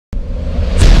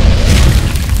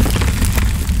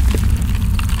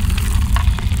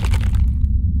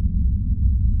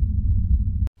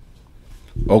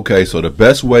Okay, so the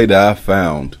best way that I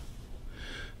found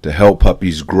to help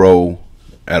puppies grow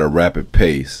at a rapid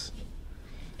pace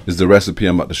is the recipe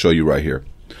I'm about to show you right here.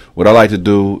 What I like to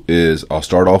do is I'll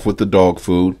start off with the dog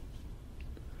food.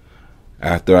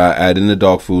 After I add in the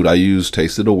dog food, I use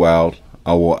Taste of the Wild.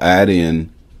 I will add in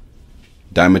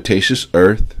diatomaceous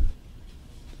earth,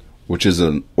 which is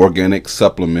an organic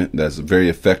supplement that's very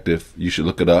effective. You should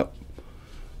look it up.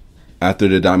 After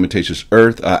the diatomaceous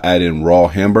earth, I add in raw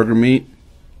hamburger meat,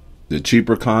 the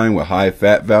cheaper kind with high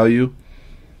fat value,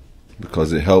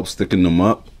 because it helps thicken them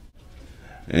up.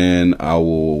 And I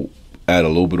will add a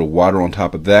little bit of water on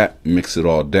top of that, mix it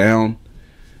all down,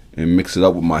 and mix it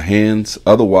up with my hands.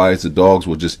 Otherwise, the dogs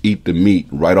will just eat the meat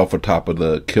right off the top of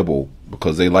the kibble,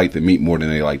 because they like the meat more than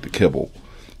they like the kibble.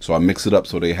 So I mix it up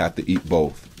so they have to eat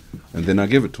both, and then I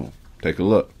give it to them. Take a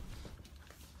look.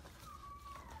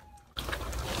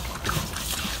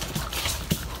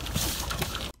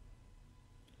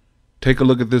 Take a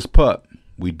look at this pup.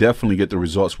 We definitely get the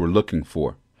results we're looking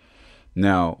for.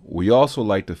 Now, we also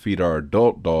like to feed our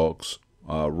adult dogs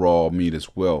raw meat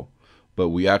as well, but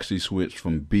we actually switched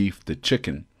from beef to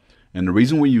chicken. And the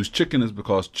reason we use chicken is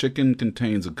because chicken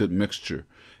contains a good mixture.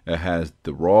 It has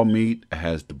the raw meat, it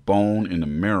has the bone and the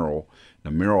marrow. The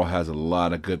marrow has a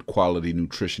lot of good quality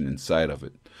nutrition inside of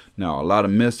it. Now, a lot of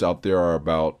myths out there are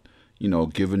about,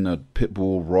 giving a pit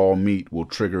bull raw meat will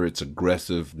trigger its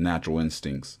aggressive natural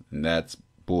instincts, and that's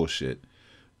bullshit.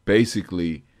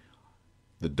 Basically,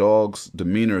 the dog's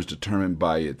demeanor is determined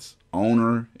by its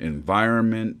owner,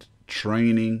 environment,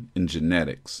 training, and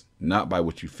genetics, not by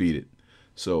what you feed it.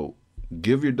 So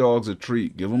give your dogs a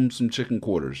treat. Give them some chicken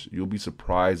quarters. You'll be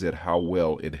surprised at how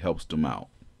well it helps them out.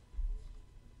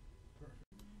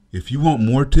 If you want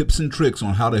more tips and tricks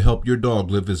on how to help your dog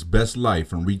live his best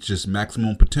life and reach its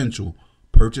maximum potential,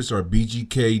 purchase our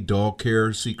BGK Dog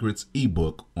Care Secrets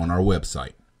ebook on our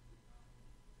website.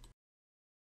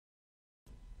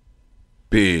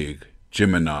 Big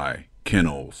Gemini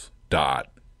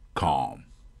Kennels.com